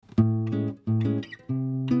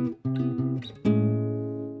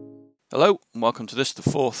Hello and welcome to the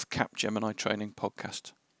fourth Capgemini training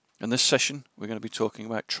podcast. In this session, we're going to be talking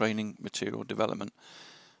about training material development.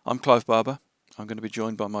 I'm Clive Barber. I'm going to be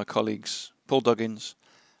joined by my colleagues Paul Duggins,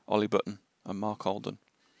 Ollie Button and Mark Alden.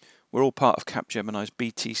 We're all part of Capgemini's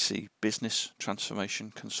BTC, Business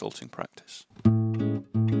Transformation Consulting practice.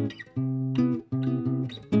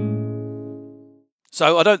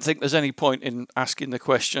 So I don't think there's any point in asking the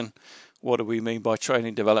question, what do we mean by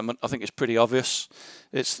training development? I think it's pretty obvious.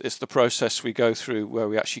 It's the process we go through where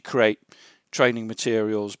we actually create training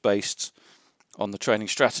materials based on the training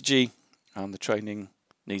strategy and the training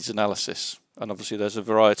needs analysis. And obviously there's a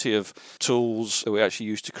variety of tools that we actually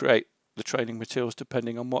use to create the training materials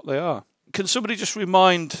depending on what they are. Can somebody just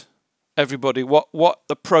remind everybody what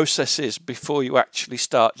the process is before you actually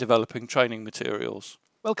start developing training materials?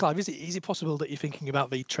 Well, Clive, is it possible that you're thinking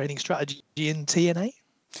about the training strategy in TNA?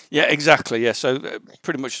 Yeah, exactly. Yeah, so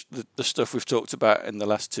pretty much the stuff we've talked about in the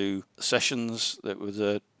last two sessions, that was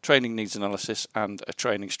a training needs analysis and a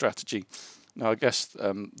training strategy. Now, I guess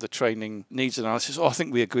the training needs analysis, I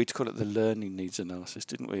think we agreed to call it the learning needs analysis,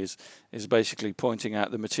 didn't we, is basically pointing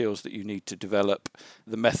out the materials that you need to develop,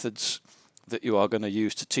 the methods that you are going to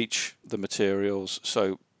use to teach the materials.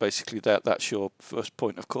 So basically that's your first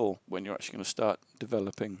point of call when you're actually going to start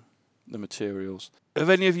developing the materials. Have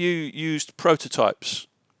any of you used prototypes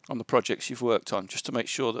on the projects you've worked on just to make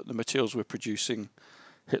sure that the materials we're producing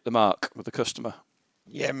hit the mark with the customer?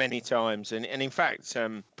 Yeah, many times. And in fact,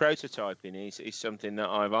 prototyping is something that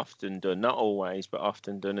I've often done, not always, but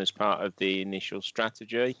often done as part of the initial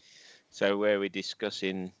strategy. So where we're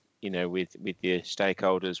discussing, with your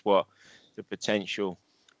stakeholders what the potential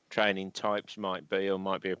training types might be or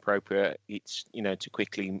might be appropriate, it's, to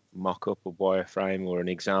quickly mock up a wireframe or an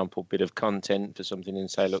example bit of content for something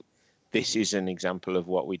and say, look, this is an example of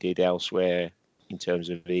what we did elsewhere in terms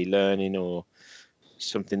of e-learning or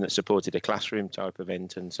something that supported a classroom type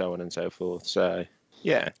event and so on and so forth. So,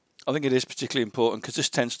 yeah. I think it is particularly important because this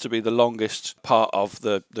tends to be the longest part of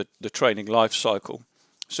the training life cycle.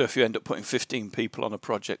 So if you end up putting 15 people on a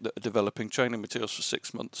project that are developing training materials for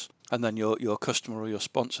 6 months, and then your customer or your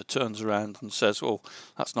sponsor turns around and says, well,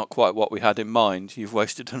 that's not quite what we had in mind, you've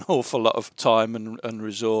wasted an awful lot of time and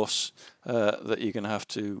resource that you're going to have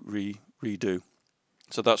to redo.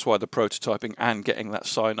 So that's why the prototyping and getting that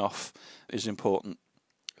sign-off is important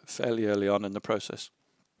fairly early on in the process.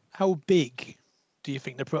 How big do you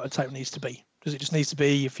think the prototype needs to be? Does it just need to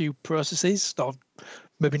be a few processes, or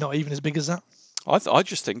maybe not even as big as that? I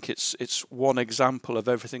just think it's one example of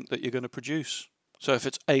everything that you're going to produce. So if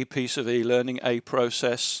it's a piece of e-learning, a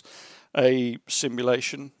process, a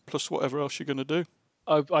simulation, plus whatever else you're going to do.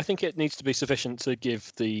 I think it needs to be sufficient to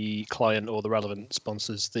give the client or the relevant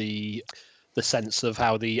sponsors the sense of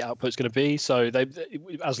how the output's going to be. So they,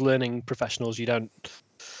 as learning professionals, you tend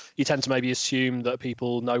to maybe assume that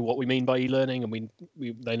people know what we mean by e-learning and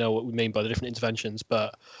they know what we mean by the different interventions.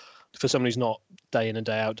 But for someone who's not day in and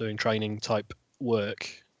day out doing training type work,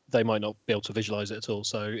 they might not be able to visualize it at all.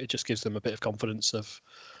 So it just gives them a bit of confidence of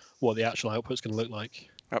what the actual output's going to look like.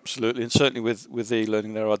 Absolutely, and certainly with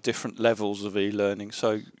e-learning, there are different levels of e-learning.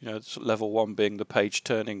 So level 1 being the page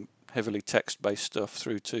turning, heavily text-based stuff,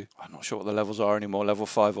 through to, I'm not sure what the levels are anymore, level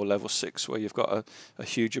 5 or level 6, where you've got a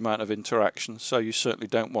huge amount of interaction. So you certainly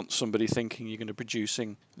don't want somebody thinking you're going to be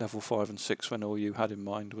producing level 5 and 6 when all you had in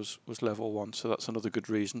mind was level 1. So that's another good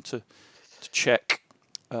reason to check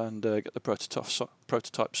and get the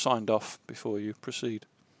prototype signed off before you proceed.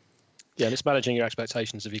 Yeah, and it's managing your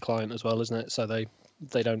expectations of your client as well, isn't it? So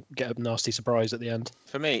they don't get a nasty surprise at the end.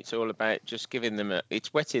 For me, it's all about just giving them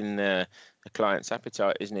it's whetting the client's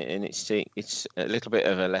appetite, isn't it? And it's a little bit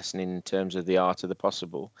of a lesson in terms of the art of the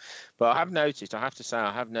possible. But I have noticed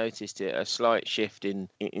a slight shift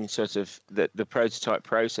in sort of the prototype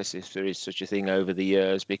process, if there is such a thing, over the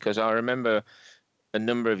years, because I remember a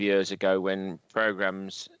number of years ago when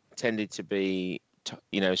programs tended to be,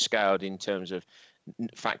 scaled in terms of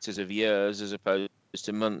factors of years as opposed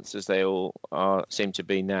to months, as they all seem to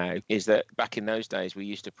be now, is that back in those days we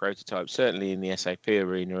used to prototype, certainly in the SAP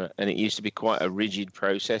arena, and it used to be quite a rigid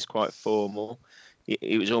process, quite formal.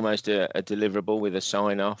 It was almost a deliverable with a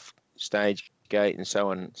sign-off, stage gate and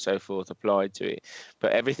so on and so forth applied to it.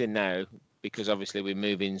 But everything now, because obviously we're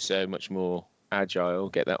moving so much more agile,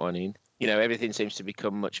 get that one in, everything seems to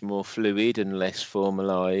become much more fluid and less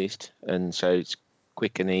formalized, and so it's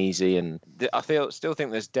quick and easy. And I still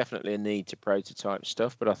think there's definitely a need to prototype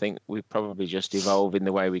stuff, but I think we probably just evolve in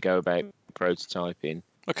the way we go about prototyping.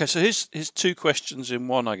 Okay, so here's two questions in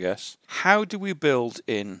one, I guess. How do we build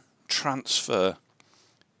in transfer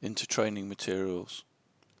into training materials?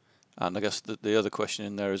 And I guess the other question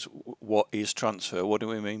in there is, what is transfer? What do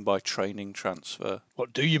we mean by training transfer?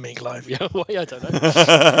 What do you mean, Clive? Yeah, well, I don't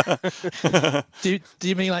know. Do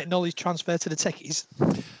you mean like knowledge transfer to the techies?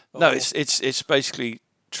 No, Or- it's basically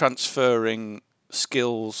transferring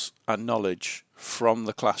skills and knowledge from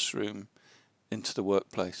the classroom into the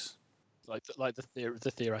workplace, like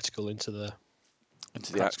the theoretical into the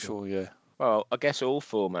into the practical. actual, yeah. Well, I guess all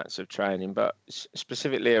formats of training, but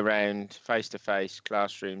specifically around face-to-face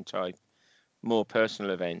classroom type, more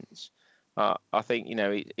personal events. I think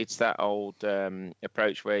it's that old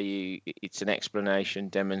approach where it's an explanation,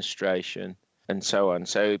 demonstration, and so on.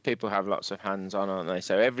 So people have lots of hands-on, aren't they?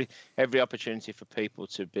 So every opportunity for people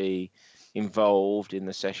to be involved in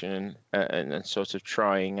the session and sort of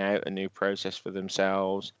trying out a new process for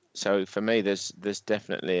themselves. So for me, there's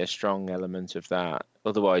definitely a strong element of that.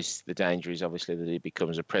 Otherwise, the danger is obviously that it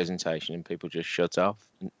becomes a presentation and people just shut off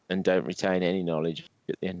and don't retain any knowledge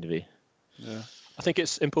at the end of it. Yeah. I think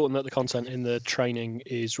it's important that the content in the training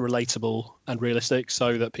is relatable and realistic,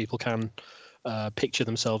 so that people can picture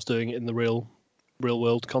themselves doing it in the real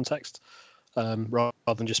world context, rather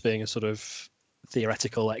than just being a sort of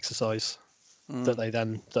theoretical exercise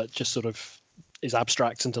that just sort of is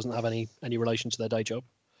abstract and doesn't have any relation to their day job.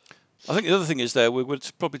 I think the other thing is there, we would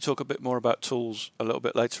probably talk a bit more about tools a little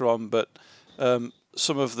bit later on, but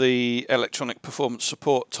some of the electronic performance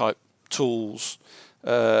support type tools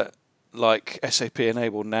like SAP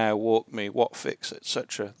Enable Now, WalkMe, WhatFix,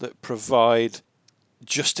 etc., that provide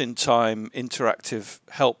just-in-time interactive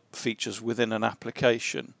help features within an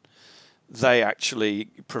application, they actually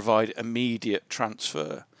provide immediate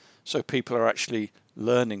transfer. So people are actually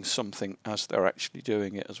learning something as they're actually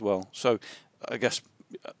doing it as well. So I guess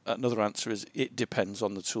another answer is it depends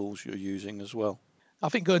on the tools you're using as well. I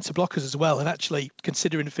think going to blockers as well, and actually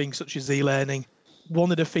considering things such as e-learning,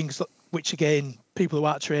 one of the things which again people who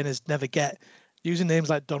aren't trainers never get, using names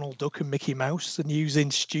like Donald Duck and Mickey Mouse and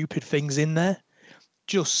using stupid things in there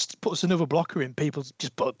just puts another blocker in. People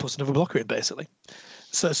just puts another blocker in basically.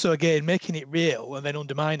 So again, making it real and then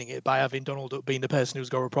undermining it by having Donald Duck being the person who's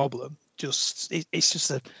got a problem, it's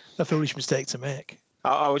just a foolish mistake to make.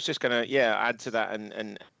 I was just going to add to that,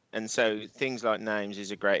 and so things like names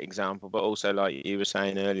is a great example, but also like you were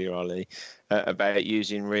saying earlier, Ollie, about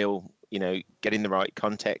using real, getting the right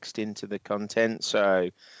context into the content. So,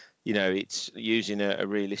 it's using a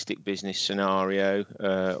realistic business scenario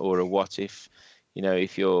or a what if,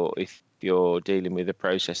 if you're dealing with a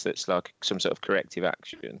process that's like some sort of corrective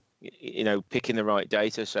action, picking the right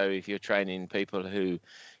data. So if you're training people who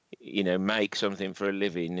make something for a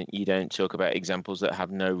living, you don't talk about examples that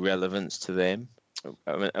have no relevance to them.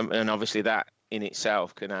 And obviously that in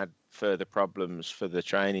itself can add further problems for the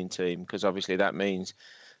training team, because obviously that means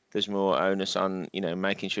there's more onus on,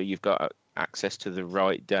 making sure you've got access to the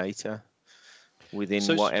right data within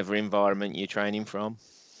whatever environment you're training from.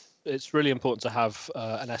 It's really important to have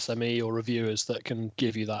an SME or reviewers that can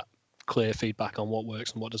give you that clear feedback on what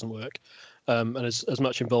works and what doesn't work. And as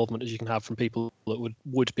much involvement as you can have from people that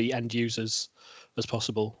would be end users as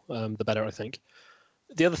possible, the better, I think.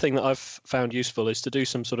 The other thing that I've found useful is to do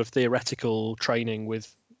some sort of theoretical training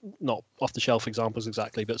with not off-the-shelf examples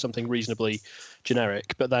exactly, but something reasonably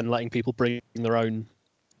generic, but then letting people bring their own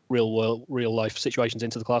real-life situations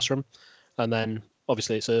into the classroom. And then,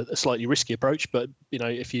 obviously, it's a slightly risky approach, but,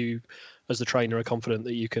 if you, as the trainer, are confident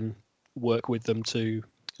that you can work with them to,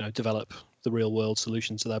 develop the real-world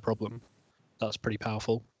solution to their problem, that's pretty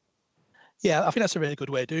powerful. Yeah, I think that's a really good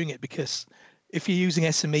way of doing it, because if you're using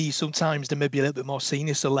SME, sometimes they may be a little bit more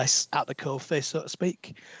senior, so less at the coalface, so to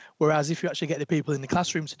speak. Whereas if you actually get the people in the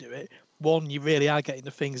classroom to do it, one, you really are getting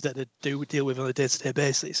the things that they do deal with on a day-to-day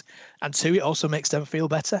basis. And two, it also makes them feel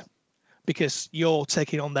better, because you're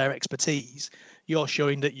taking on their expertise. You're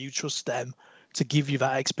showing that you trust them to give you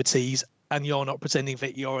that expertise, and you're not pretending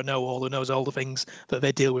that you're a know-all who knows all the things that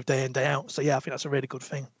they deal with day in, day out. So yeah, I think that's a really good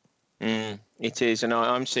thing. It is, and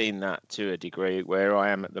I'm seeing that to a degree where I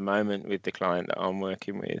am at the moment with the client that I'm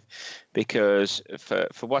working with, because for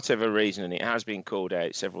whatever reason, and it has been called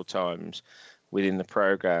out several times within the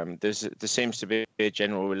program, there seems to be a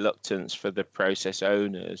general reluctance for the process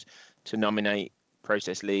owners to nominate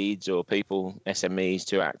process leads or people, SMEs,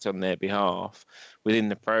 to act on their behalf within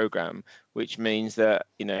the program, which means that,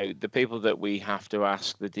 the people that we have to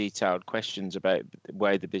ask the detailed questions about the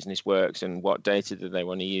way the business works and what data do they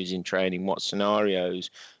want to use in training, what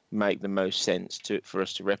scenarios make the most sense for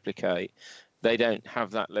us to replicate, they don't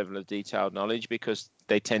have that level of detailed knowledge, because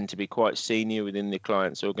they tend to be quite senior within the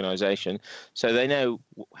client's organization. So they know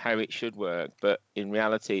how it should work, but in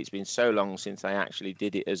reality, it's been so long since they actually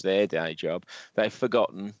did it as their day job, they've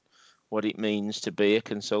forgotten what it means to be a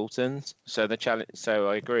consultant. So the challenge. So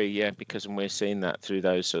I agree, yeah, because we're seeing that through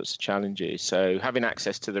those sorts of challenges. So having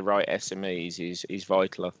access to the right SMEs is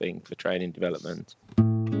vital, I think, for training development.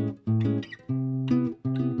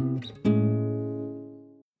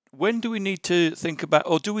 When do we need to think about,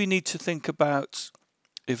 or do we need to think about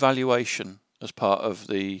evaluation as part of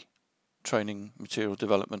the training material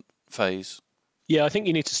development phase? Yeah, I think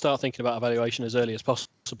you need to start thinking about evaluation as early as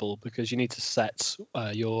possible, because you need to set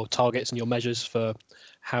your targets and your measures for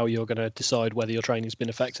how you're going to decide whether your training's been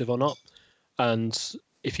effective or not. And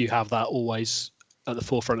if you have that always at the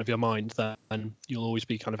forefront of your mind, then you'll always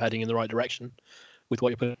be kind of heading in the right direction with what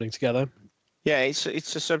you're putting together. Yeah, it's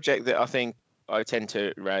a subject that I think I tend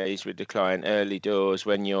to raise with the client early doors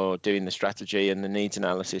when you're doing the strategy and the needs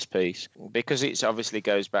analysis piece, because it's obviously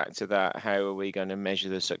goes back to that, how are we going to measure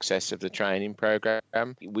the success of the training program?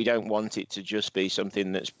 We don't want it to just be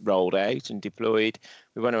something that's rolled out and deployed.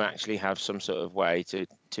 We want to actually have some sort of way to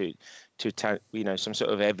some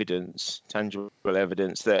sort of evidence, tangible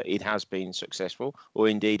evidence that it has been successful, or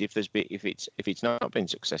indeed if it's not been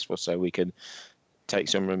successful, so we can take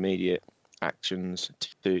some immediate actions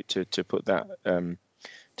to put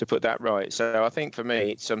that right. So I think for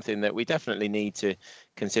me, it's something that we definitely need to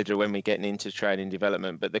consider when we're getting into training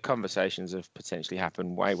development, but the conversations have potentially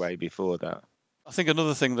happened way before that. I think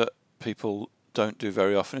another thing that people don't do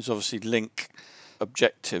very often is obviously link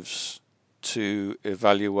objectives to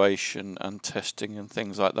evaluation and testing and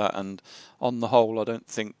things like that. And on the whole, I don't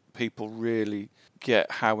think people really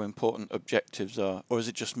get how important objectives are. Or is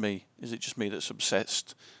it just me? Is it just me that's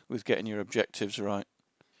obsessed with getting your objectives right?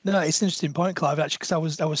 No, it's an interesting point, Clive, actually,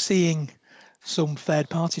 because I was seeing some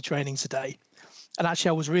third-party training today, and actually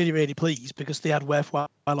I was really pleased because they had worthwhile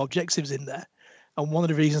objectives in there. And one of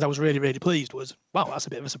the reasons I was really pleased was, wow, that's a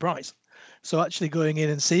bit of a surprise. So actually going in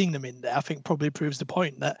and seeing them in there, I think probably proves the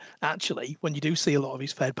point that actually when you do see a lot of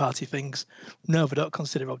these third-party things, no, they don't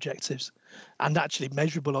consider objectives, and actually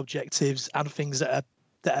measurable objectives and things that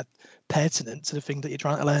are pertinent to the thing that you're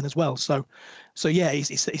trying to learn as well. So yeah,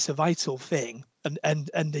 it's a vital thing, and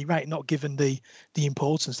they're right, not given the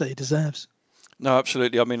importance that it deserves. No,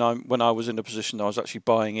 absolutely. I mean, when I was in a position, I was actually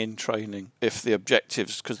buying in training. If the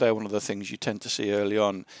objectives, because they're one of the things you tend to see early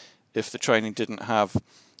on, if the training didn't have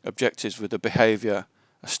objectives with a behaviour,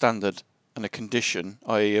 a standard and a condition,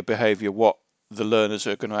 i.e. a behaviour, what the learners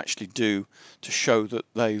are going to actually do to show that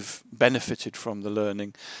they've benefited from the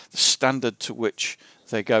learning, the standard to which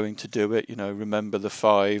they're going to do it, remember the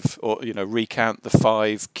 5, or, recount the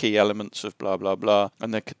 5 key elements of blah, blah, blah,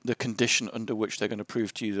 and the condition under which they're going to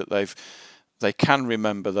prove to you that they can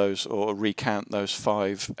remember those or recount those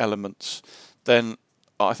 5 elements, then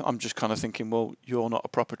I'm just kind of thinking, well, you're not a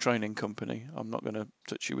proper training company. I'm not going to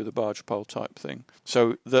touch you with a barge pole type thing.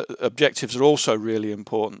 So the objectives are also really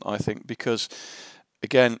important, I think, because,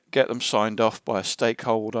 again, get them signed off by a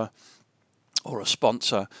stakeholder or a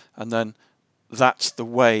sponsor, and then that's the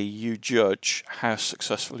way you judge how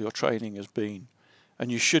successful your training has been.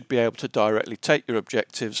 And you should be able to directly take your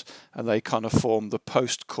objectives, and they kind of form the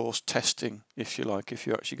post-course testing, if you like, if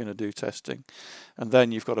you're actually going to do testing. And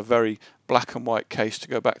then you've got a very black and white case to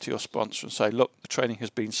go back to your sponsor and say, look, the training has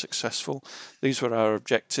been successful. These were our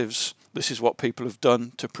objectives. This is what people have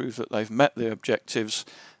done to prove that they've met the objectives,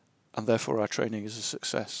 and therefore our training is a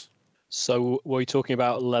success. So were you talking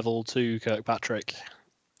about level 2, Kirkpatrick?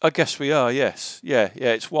 I guess we are, yes. Yeah,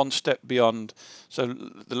 it's one step beyond. So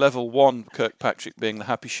the level 1, Kirkpatrick, being the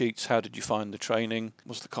happy sheets, how did you find the training?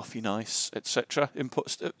 Was the coffee nice, etc.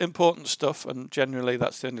 Important stuff, and generally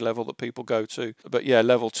that's the only level that people go to. But yeah,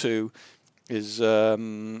 level 2 is,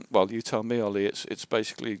 well, you tell me, Ollie, it's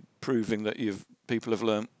basically proving that people have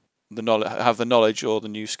learned have the knowledge or the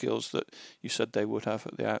new skills that you said they would have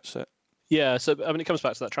at the outset. Yeah, so I mean, it comes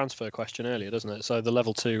back to that transfer question earlier, doesn't it? So the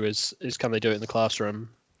level 2 is can they do it in the classroom?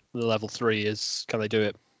 The level 3 is can they do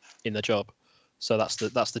it in their job? So that's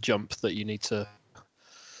the jump that you need to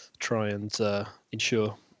try and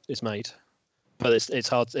ensure is made. But it's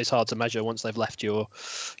hard to measure once they've left your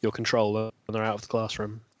control and they're out of the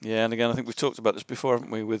classroom. Yeah, and again, I think we've talked about this before,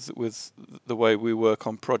 haven't we? With the way we work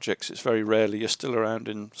on projects, it's very rarely you're still around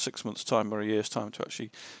in 6 months' time or a year's time to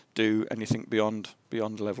actually do anything beyond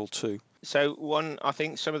level 2. So I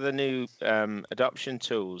think some of the new adoption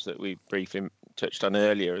tools that we briefly touched on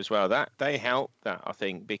earlier as well, that they help that, I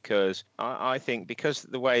think, because I think because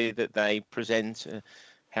the way that they present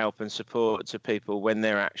help and support to people when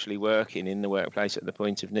they're actually working in the workplace at the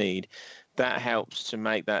point of need, that helps to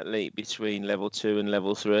make that leap between level 2 and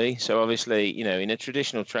level 3. So obviously, in a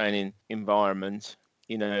traditional training environment,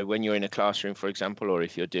 when you're in a classroom, for example, or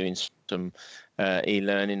if you're doing some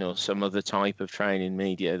e-learning or some other type of training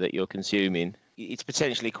media that you're consuming, it's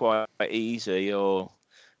potentially quite easy, or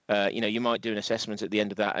you might do an assessment at the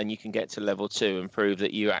end of that and you can get to level 2 and prove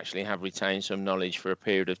that you actually have retained some knowledge for a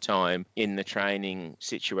period of time in the training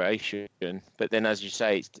situation. But then, as you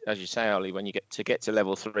say, Ollie, when you get to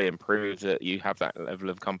level 3 and prove that you have that level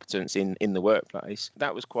of competence in the workplace,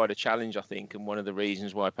 that was quite a challenge, I think, and one of the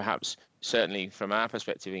reasons why perhaps, certainly from our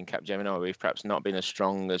perspective in Capgemini, we've perhaps not been as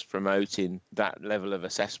strong as promoting that level of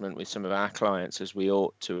assessment with some of our clients as we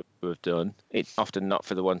ought to have done. It's often not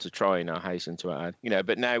for the one to try, I hasten to add.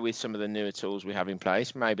 But now with some of the newer tools we have in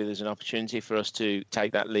place, maybe there's an opportunity for us to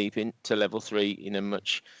take that leap into level 3 in a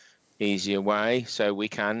much easier way, so we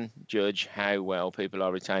can judge how well people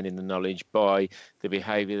are retaining the knowledge by the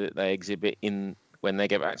behaviour that they exhibit when they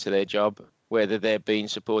get back to their job, whether they're being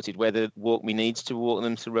supported, whether we need to walk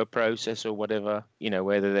them through a process or whatever,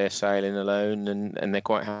 whether they're sailing alone and they're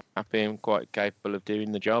quite happy and quite capable of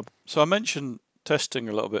doing the job. So I mentioned testing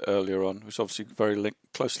a little bit earlier on, which is obviously very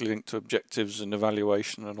closely linked to objectives and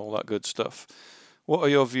evaluation and all that good stuff. What are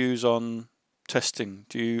your views on testing?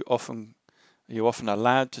 Are you often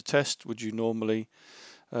allowed to test? Would you normally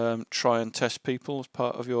try and test people as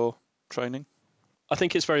part of your training? I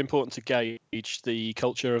think it's very important to gauge the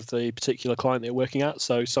culture of the particular client that you're working at.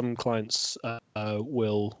 So some clients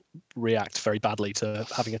will react very badly to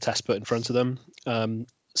having a test put in front of them.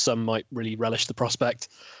 Some might really relish the prospect,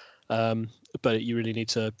 but you really need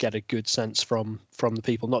to get a good sense from the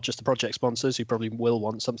people, not just the project sponsors who probably will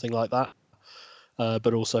want something like that,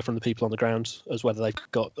 but also from the people on the ground, as whether they've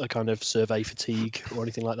got a kind of survey fatigue or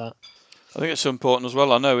anything like that. I think it's important as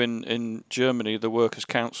well. I know in Germany, the workers'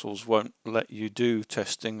 councils won't let you do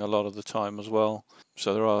testing a lot of the time as well.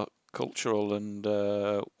 So there are cultural and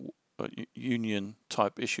union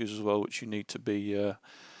type issues as well, which you need to be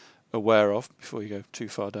aware of before you go too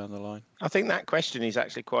far down the line. I think that question is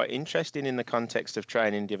actually quite interesting in the context of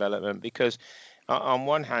training development, because on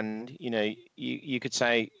one hand, you could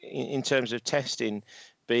say in terms of testing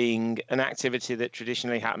being an activity that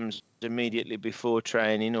traditionally happens immediately before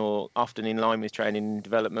training, or often in line with training and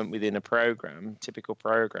development within a program, typical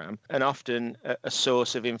program, and often a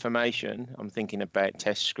source of information. I'm thinking about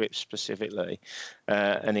test scripts specifically,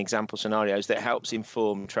 and example scenarios that helps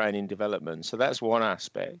inform training development. So that's one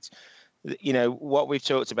aspect. What we've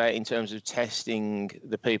talked about in terms of testing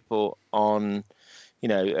the people on,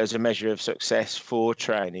 as a measure of success for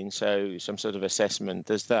training, so some sort of assessment,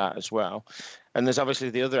 there's that as well. And there's obviously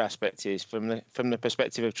the other aspect is from the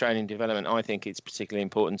perspective of training development, I think it's particularly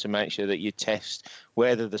important to make sure that you test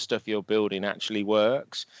whether the stuff you're building actually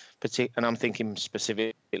works. And I'm thinking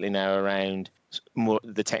specifically now around more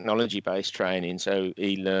the technology-based training, so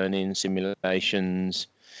e-learning, simulations,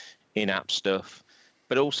 in-app stuff.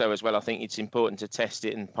 But also as well, I think it's important to test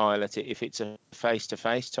it and pilot it if it's a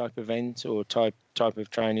face-to-face type event or type of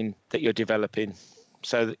training that you're developing.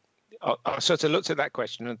 So that I sort of looked at that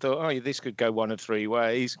question and thought, this could go one of 3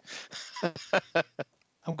 ways.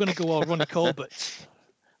 I'm going to go all Ronnie Colbert.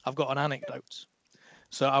 I've got an anecdote.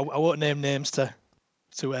 So I won't name names to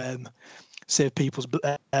save people's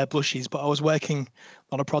blushes, but I was working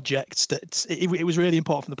on a project that it was really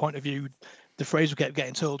important from the point of view. The phrase we kept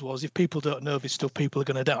getting told was, if people don't know this stuff, people are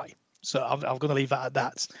going to die. So I'm going to leave that at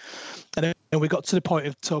that. And then we got to the point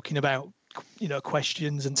of talking about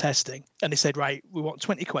questions and testing, and they said, right, we want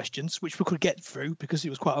 20 questions, which we could get through because it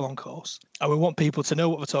was quite a long course, and we want people to know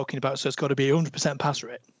what we're talking about, so it's got to be 100% pass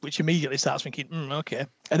rate, which immediately starts thinking, okay.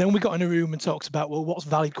 And then we got in a room and talked about, well, what's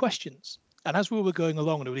valid questions? And as we were going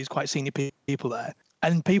along, there were these quite senior people there,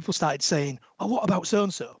 and people started saying, well, what about so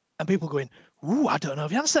and so? And people going, I don't know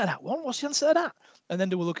the answer to that one. What's the answer to that? And then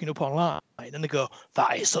they were looking up online and they go,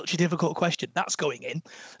 that is such a difficult question, that's going in.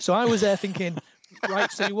 So I was there thinking,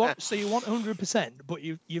 right, so you want 100%, but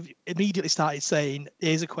you've immediately started saying,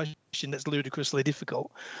 here's a question that's ludicrously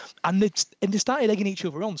difficult, and they started egging each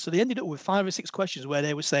other on. So they ended up with 5 or 6 questions where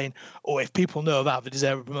they were saying, if people know that, they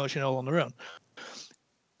deserve a promotion all on their own.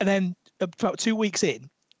 And then about 2 weeks in,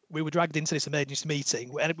 we were dragged into this emergency meeting,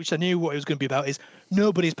 which I knew what it was going to be about, is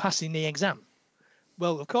nobody's passing the exam.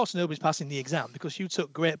 Well, of course, nobody's passing the exam, because you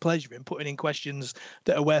took great pleasure in putting in questions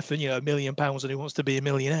that are worth, £1 million and who wants to be a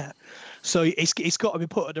millionaire. So it's got to be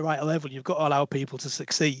put at the right level. You've got to allow people to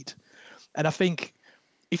succeed. And I think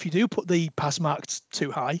if you do put the pass marks too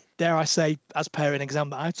high, dare I say, as per an exam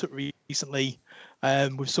that I took recently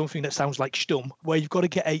with something that sounds like STUM, where you've got to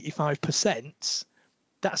get 85%,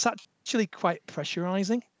 that's actually quite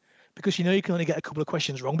pressurizing, because you can only get a couple of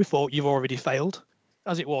questions wrong before you've already failed.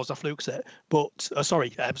 as it was, I fluked it. But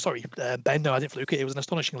Ben, no, I didn't fluke it. It was an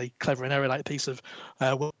astonishingly clever and erudite piece of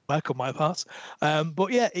work on my part.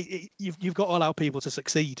 But yeah, you've got to allow people to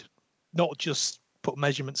succeed, not just put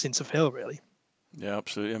measurements into fail, really. Yeah,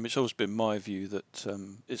 absolutely. I mean, it's always been my view that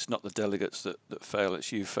it's not the delegates that fail;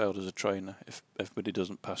 it's you failed as a trainer if everybody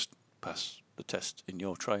doesn't pass the test in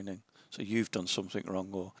your training. So you've done something wrong,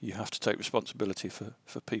 or you have to take responsibility for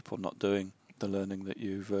people not doing the learning that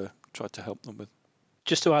you've tried to help them with.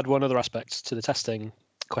 Just to add one other aspect to the testing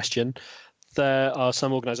question, there are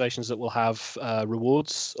some organisations that will have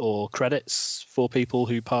rewards or credits for people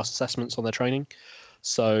who pass assessments on their training.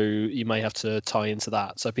 So you may have to tie into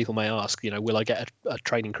that. So people may ask, will I get a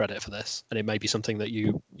training credit for this? And it may be something that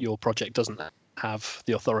your project doesn't have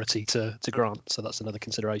the authority to grant. So that's another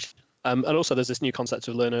consideration. And also there's this new concept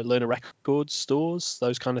of learner records stores,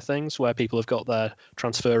 those kind of things, where people have got their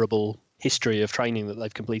transferable history of training that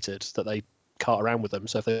they've completed that they cart around with them.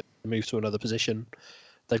 So if they move to another position,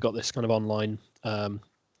 they've got this kind of online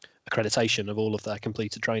accreditation of all of their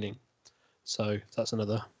completed training. So that's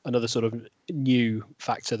another sort of new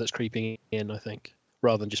factor that's creeping in, I think,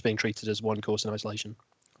 rather than just being treated as one course in isolation.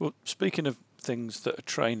 Well, speaking of things that are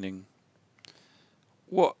training,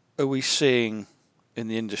 what are we seeing in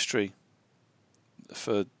the industry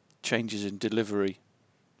for changes in delivery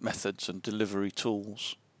methods and delivery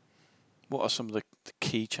tools? What are some of the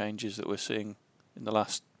key changes that we're seeing in the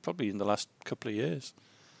last couple of years?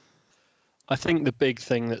 I think the big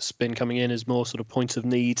thing that's been coming in is more sort of point of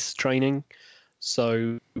need training.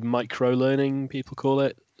 So micro learning, people call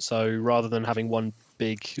it. So rather than having one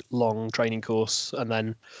big long training course and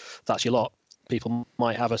then that's your lot, people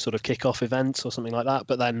might have a sort of kick-off event or something like that,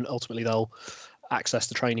 but then ultimately they'll access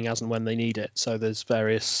the training as and when they need it. So there's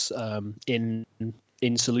various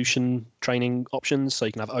in-solution training options. So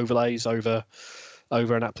you can have overlays over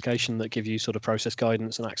an application that give you sort of process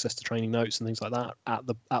guidance and access to training notes and things like that at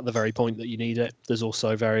the very point that you need it. There's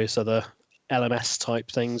also various other LMS type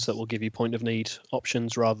things that will give you point of need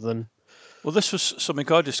options rather than. Well, this was something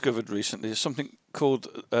I discovered recently. There's something called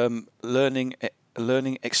learning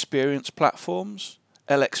experience platforms,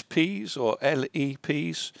 LXPs or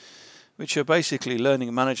LEPs, which are basically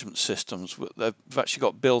learning management systems. They've actually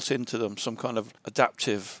got built into them some kind of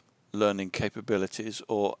adaptive learning capabilities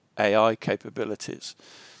or AI capabilities.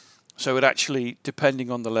 So it actually,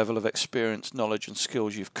 depending on the level of experience, knowledge and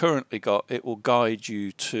skills you've currently got, it will guide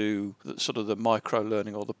you to sort of the micro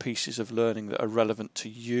learning or the pieces of learning that are relevant to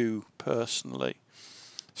you personally.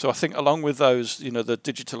 So I think along with those, the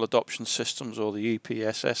digital adoption systems or the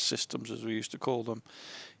EPSS systems, as we used to call them,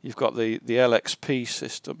 you've got the LXP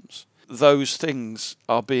systems. Those things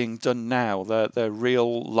are being done now. They're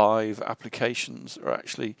real live applications that are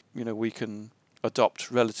actually, we can adopt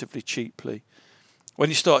relatively cheaply. When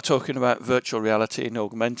you start talking about virtual reality and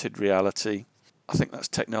augmented reality, I think that's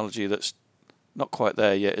technology that's not quite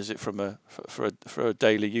there yet, is it? For a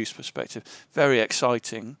daily use perspective, very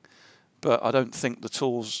exciting, but I don't think the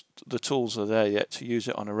tools are there yet to use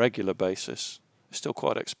it on a regular basis. It's still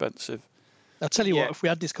quite expensive. I'll tell you what, if we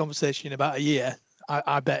had this conversation in about a year,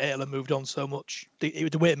 I bet it'll have moved on so much. The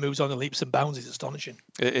way it moves on in leaps and bounds is astonishing.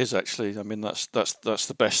 It is actually. I mean, that's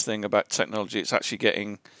the best thing about technology. It's actually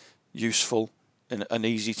getting useful and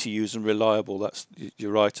easy to use and reliable.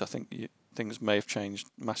 You're right. I think things may have changed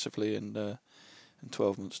massively in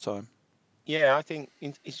 12 months' time. Yeah, I think,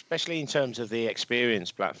 especially in terms of the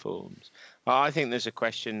experience platforms, I think there's a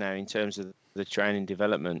question now in terms of the training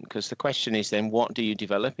development, because the question is then what do you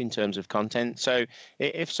develop in terms of content? So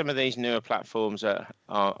if some of these newer platforms are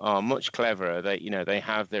much cleverer, they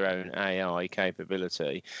have their own AI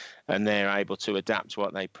capability and they're able to adapt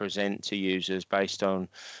what they present to users based on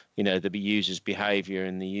the user's behavior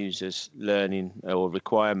and the user's learning or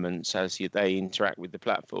requirements as they interact with the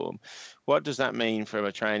platform. What does that mean from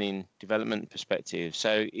a training development perspective?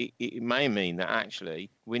 So it may mean that actually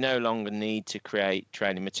we no longer need to create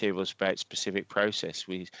training materials about specific process,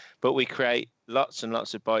 but we create lots and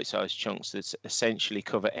lots of bite-sized chunks that essentially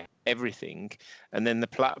cover everything, and then the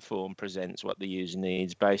platform presents what the user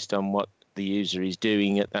needs based on what the user is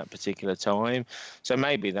doing at that particular time. So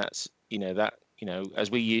maybe that's as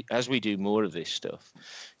we do more of this stuff,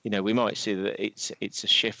 we might see that it's a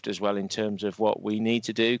shift as well in terms of what we need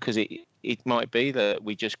to do, because it might be that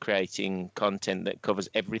we're just creating content that covers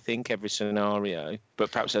everything, every scenario,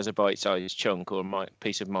 but perhaps as a bite-sized chunk or a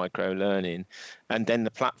piece of micro learning, and then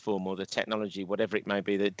the platform or the technology, whatever it may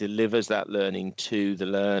be, that delivers that learning to the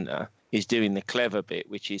learner is doing the clever bit,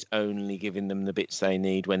 which is only giving them the bits they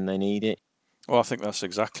need when they need it. Well, I think that's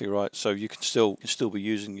exactly right. So you can still be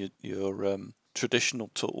using your traditional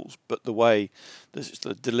tools, but the way there's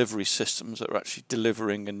the delivery systems that are actually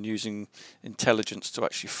delivering and using intelligence to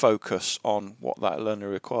actually focus on what that learner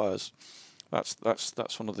requires.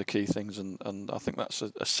 That's one of the key things, and I think that's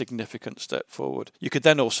a significant step forward. You could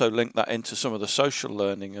then also link that into some of the social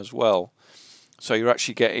learning as well. So you're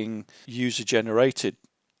actually getting user-generated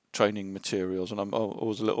training materials, and I'm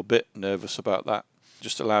always a little bit nervous about that,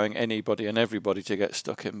 just allowing anybody and everybody to get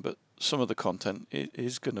stuck in, but some of the content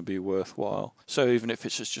is going to be worthwhile. So even if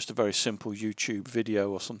it's just a very simple YouTube video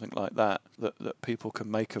or something like that people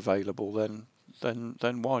can make available, then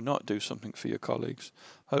why not do something for your colleagues?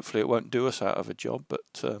 Hopefully it won't do us out of a job, but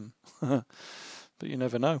but you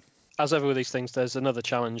never know. As ever with these things, there's another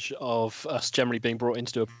challenge of us generally being brought in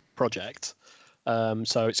to do a project.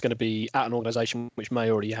 So it's going to be at an organisation which may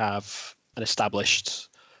already have an established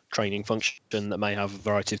training function that may have a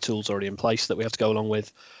variety of tools already in place that we have to go along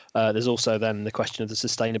with. There's also then the question of the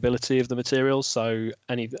sustainability of the materials. So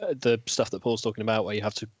any the stuff that Paul's talking about, where you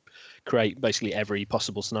have to create basically every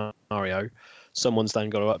possible scenario, someone's then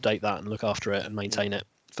got to update that and look after it and maintain it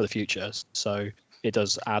for the future. So it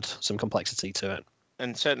does add some complexity to it.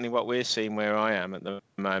 And certainly what we're seeing where I am at the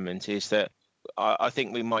moment is that I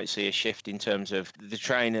think we might see a shift in terms of the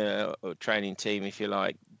trainer or training team, if you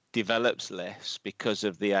like, develops less because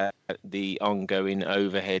of the ongoing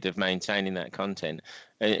overhead of maintaining that content,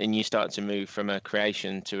 and you start to move from a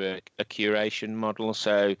creation to a curation model.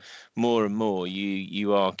 So more and more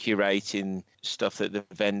you are curating stuff that the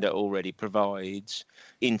vendor already provides,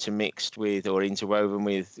 intermixed with or interwoven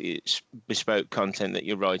with its bespoke content that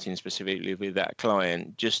you're writing specifically with that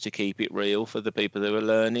client, just to keep it real for the people that are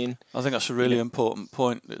learning. I think that's a really important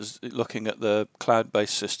point, is looking at the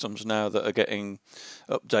cloud-based systems now that are getting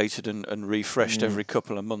updated and refreshed every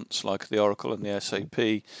couple of months, like the Oracle and the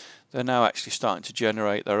SAP. They're now actually starting to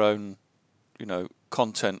generate their own,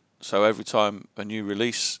 content. So every time a new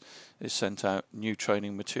release is sent out, new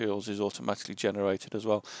training materials is automatically generated as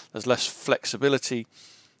well. There's less flexibility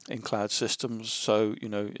in cloud systems, so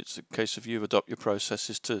it's a case of you adopt your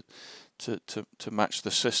processes to match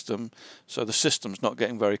the system. So the system's not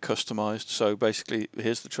getting very customized. So basically,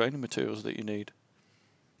 here's the training materials that you need,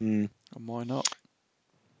 and why not?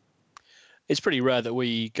 It's pretty rare that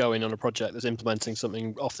we go in on a project that's implementing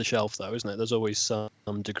something off the shelf, though, isn't it? There's always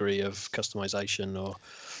some degree of customization or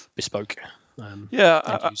bespoke.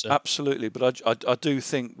 Absolutely. But I do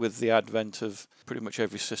think with the advent of pretty much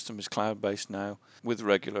every system is cloud-based now, with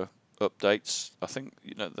regular updates, I think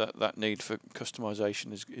that need for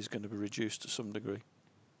customization is going to be reduced to some degree.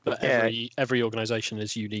 But every organisation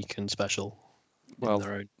is unique and special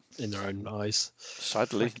in their own eyes.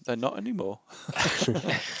 Sadly, they're not anymore.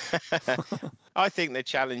 I think the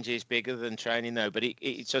challenge is bigger than training, though, but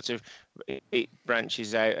it sort of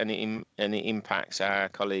branches out and it impacts our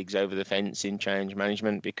colleagues over the fence in change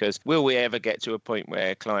management. Because will we ever get to a point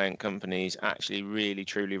where client companies actually really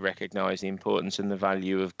truly recognise the importance and the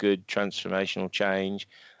value of good transformational change?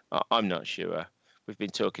 I'm not sure. We've been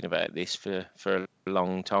talking about this for a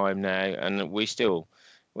long time now, and we still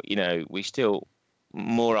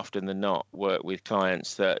more often than not work with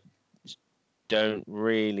clients that don't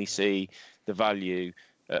really see the value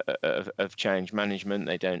of change management.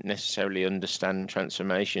 They don't necessarily understand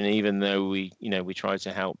transformation, even though we try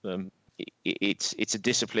to help them. It's a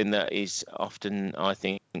discipline that is often, I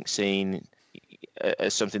think, seen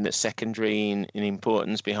as something that's secondary in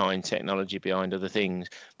importance behind technology, behind other things.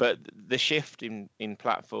 But the shift in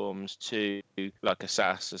platforms to like a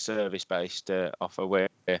SaaS, a service-based offer where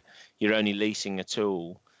you're only leasing a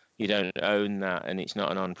tool, you don't own that, and it's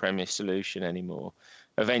not an on-premise solution anymore.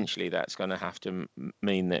 Eventually, that's going to have to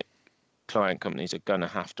mean that client companies are going to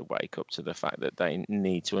have to wake up to the fact that they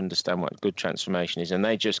need to understand what good transformation is, and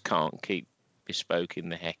they just can't keep bespoking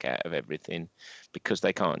the heck out of everything because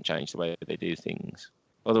they can't change the way they do things.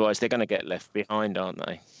 Otherwise, they're going to get left behind, aren't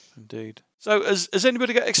they? Indeed. So has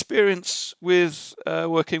anybody got experience with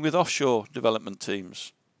working with offshore development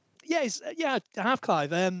teams? Yes, I have,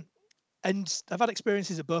 Clive. And I've had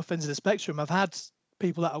experiences at both ends of the spectrum. I've had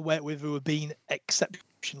people that I work with who have been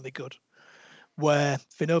exceptionally good, where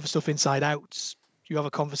they know the stuff inside out. You have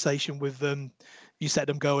a conversation with them, you set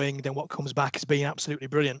them going, then what comes back has been absolutely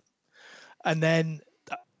brilliant. And then,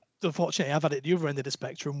 unfortunately, I've had it at the other end of the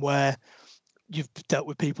spectrum where you've dealt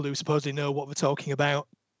with people who supposedly know what they're talking about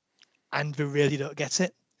and they really don't get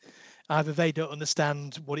it. Either they don't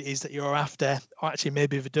understand what it is that you're after, or actually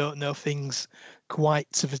maybe they don't know things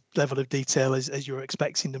quite to the level of detail as you're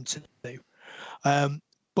expecting them to do.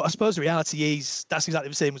 But I suppose the reality is that's exactly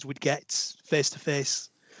the same as we'd get face-to-face,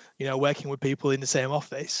 working with people in the same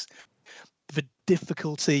office. the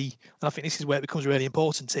difficulty, and I think this is where it becomes really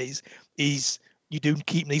important, is you do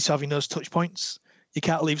need to having those touch points. You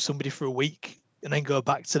can't leave somebody for a week and then go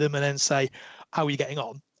back to them and then say, how are you getting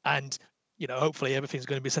on? And, hopefully everything's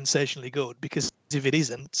going to be sensationally good, because if it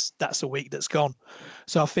isn't, that's a week that's gone.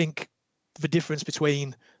 So I think the difference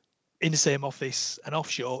between in the same office and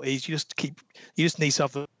offshore is you just need to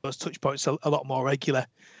have those touch points a lot more regular,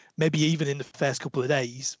 maybe even in the first couple of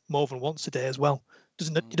days, more than once a day as well.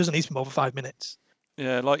 It doesn't need to be more than 5 minutes.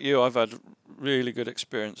 Yeah, like you, I've had really good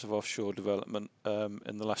experience of offshore development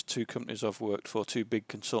in the last 2 companies I've worked for, 2 big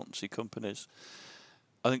consultancy companies.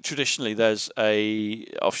 I think traditionally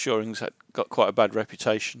offshoring's got quite a bad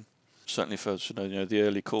reputation, certainly for the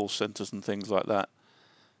early call centres and things like that.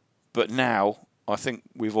 But now I think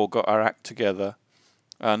we've all got our act together,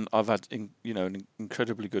 and I've had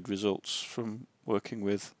incredibly good results from working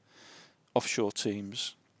with offshore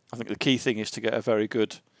teams. I think the key thing is to get a very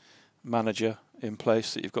good manager in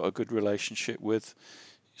place that you've got a good relationship with.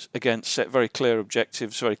 Again, set very clear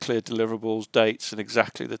objectives, very clear deliverables, dates, and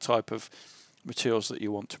exactly the type of materials that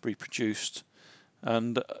you want to be produced.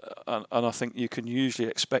 And I think you can usually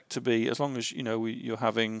expect to be, as long as you're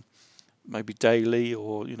having maybe daily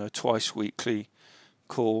or twice weekly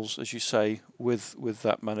calls, as you say, with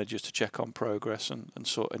that manager to check on progress and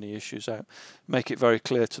sort any issues out. Make it very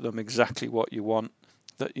clear to them exactly what you want.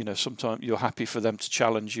 That sometimes you're happy for them to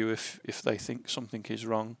challenge you if they think something is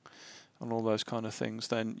wrong, and all those kind of things.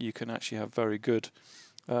 Then you can actually have very good,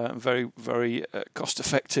 very very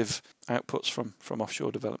cost-effective outputs from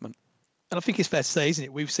offshore development. And I think it's fair to say, isn't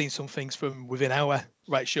it? We've seen some things from within our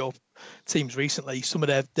RightShore teams recently. Some of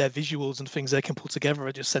their visuals and things they can put together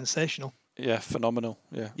are just sensational. Yeah, phenomenal.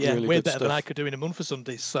 Yeah, really way good better stuff. than I could do in a month for some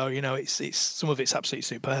days. So it's some of it's absolutely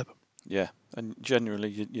superb. Yeah, and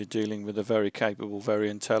generally you're dealing with a very capable, very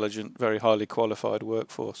intelligent, very highly qualified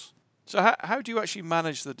workforce. So how do you actually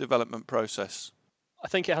manage the development process? I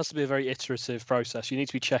think it has to be a very iterative process. You need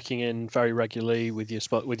to be checking in very regularly with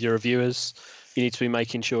your reviewers. You need to be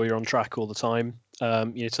making sure you're on track all the time. You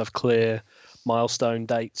need to have clear milestone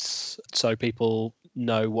dates so people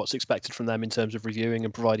know what's expected from them in terms of reviewing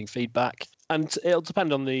and providing feedback. And it'll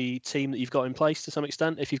depend on the team that you've got in place to some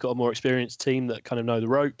extent. If you've got a more experienced team that kind of know the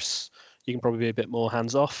ropes, you can probably be a bit more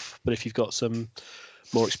hands-off. But if you've got some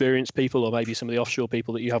more experienced people, or maybe some of the offshore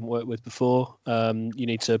people that you haven't worked with before, you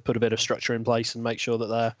need to put a bit of structure in place and make sure that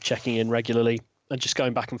they're checking in regularly and just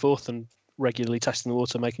going back and forth and regularly testing the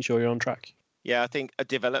water, making sure you're on track. Yeah, I think a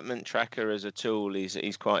development tracker as a tool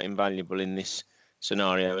is quite invaluable in this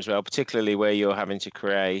scenario as well, particularly where you're having to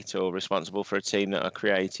create or responsible for a team that are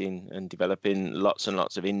creating and developing lots and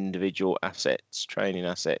lots of individual assets, training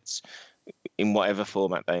assets, in whatever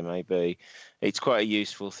format they may be. It's quite a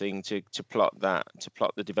useful thing to plot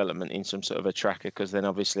the development in some sort of a tracker, because then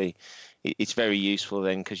obviously it's very useful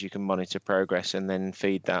then, because you can monitor progress and then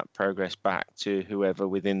feed that progress back to whoever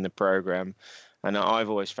within the program. And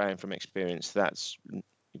I've always found from experience that's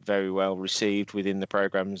very well received within the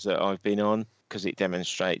programs that I've been on, because it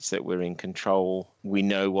demonstrates that we're in control. We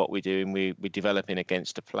know what we're doing. We're developing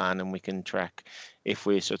against a plan, and we can track if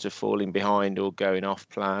we're sort of falling behind or going off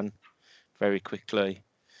plan very quickly,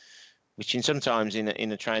 which sometimes in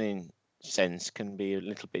a training sense can be a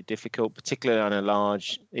little bit difficult, particularly on a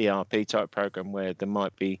large ERP type program where there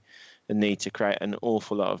might be a need to create an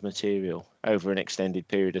awful lot of material over an extended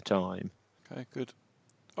period of time. Okay, good.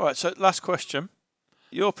 All right, so last question.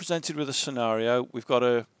 You're presented with a scenario. We've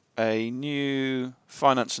got a new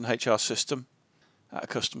finance and HR system at a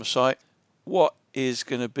customer site. What is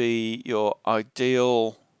going to be your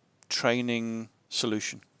ideal training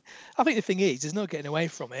solution? I think the thing is, there's no getting away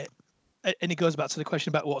from it. And it goes back to the question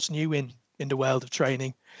about what's new in the world of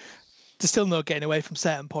training. There's still no getting away from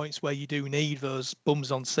certain points where you do need those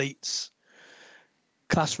bums on seats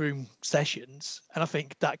classroom sessions. And I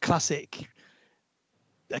think that classic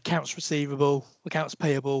accounts receivable, accounts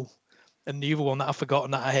payable, and the other one that I've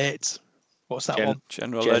forgotten that I hate. What's that one?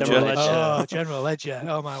 General Ledger. Oh, General Ledger.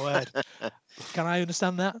 Oh, my word. Can I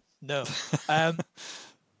understand that? No. And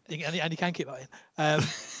you can keep that in.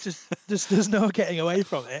 There's no getting away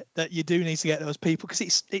from it, that you do need to get those people,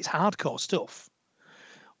 because it's hardcore stuff.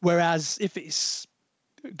 Whereas if it's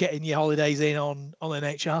getting your holidays in on an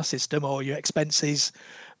HR system or your expenses,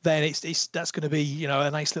 then that's going to be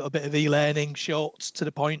a nice little bit of e-learning, short, to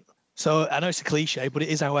the point. So I know it's a cliche, but it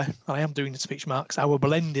is I am doing the speech marks, our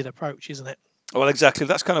blended approach, isn't it? Well, exactly.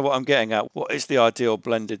 That's kind of what I'm getting at. What is the ideal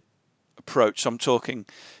blended approach. I'm talking,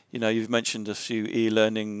 you've mentioned a few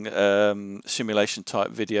e-learning simulation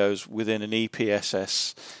type videos within an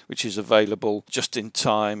EPSS, which is available just in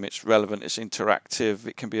time. It's relevant, it's interactive,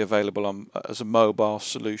 it can be available as a mobile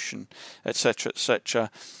solution, etc.,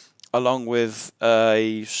 etc., along with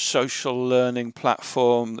a social learning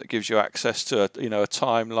platform that gives you access to a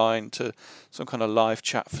timeline, to some kind of live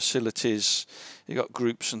chat facilities. You've got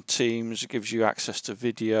groups and teams. It gives you access to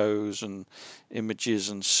videos and images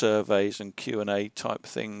and surveys and Q&A type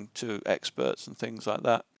thing to experts and things like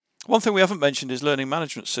that. One thing we haven't mentioned is learning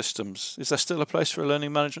management systems. Is there still a place for a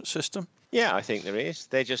learning management system? Yeah, I think there is.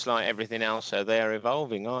 They're just like everything else, so they are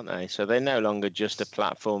evolving, aren't they? So they're no longer just a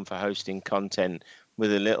platform for hosting content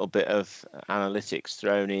with a little bit of analytics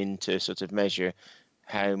thrown in to sort of measure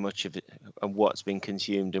how much of it and what's been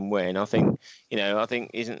consumed and when. I think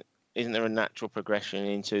isn't there a natural progression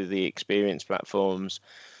into the experience platforms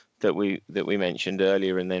that we mentioned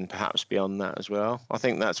earlier, and then perhaps beyond that as well? I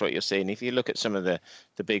think that's what you're seeing. If you look at some of the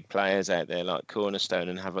big players out there like Cornerstone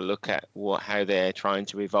and have a look at how they're trying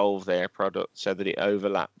to evolve their product so that it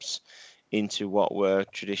overlaps into what were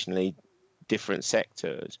traditionally different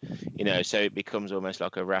sectors, so it becomes almost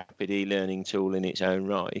like a rapid e-learning tool in its own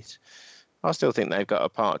right. I still think they've got a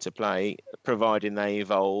part to play, providing they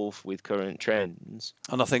evolve with current trends.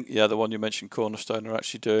 And I think, the one you mentioned, Cornerstone, are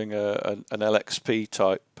actually doing an LXP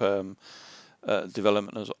type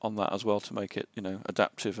development on that as well, to make it,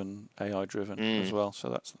 adaptive and AI driven as well. So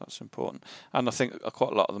that's important. And I think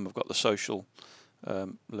quite a lot of them have got the social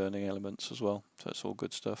learning elements as well. So it's all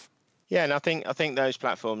good stuff. Yeah, and I think those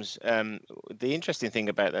platforms. The interesting thing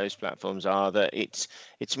about those platforms are that it's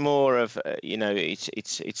more of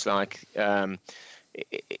it's like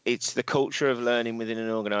it's the culture of learning within an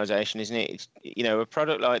organization, isn't it? It's, a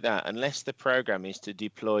product like that, unless the program is to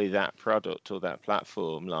deploy that product or that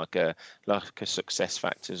platform, like a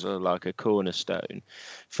SuccessFactors or like a Cornerstone,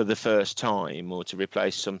 for the first time, or to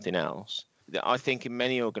replace something else. I think in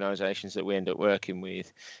many organisations that we end up working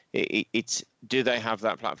with, it's do they have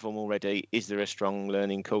that platform already? Is there a strong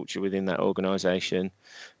learning culture within that organisation?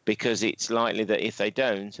 Because it's likely that if they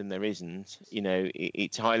don't, and there isn't,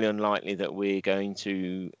 it's highly unlikely that we're going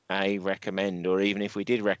to recommend, or even if we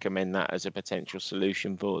did recommend that as a potential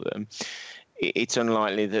solution for them, it's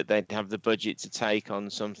unlikely that they'd have the budget to take on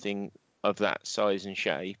something of that size and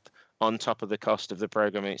shape on top of the cost of the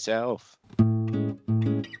program itself.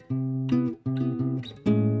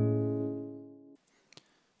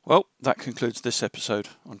 Well, that concludes this episode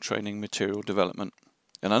on training material development.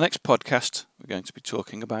 In our next podcast, we're going to be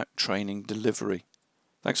talking about training delivery.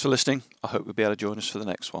 Thanks for listening. I hope you'll be able to join us for the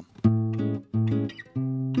next one.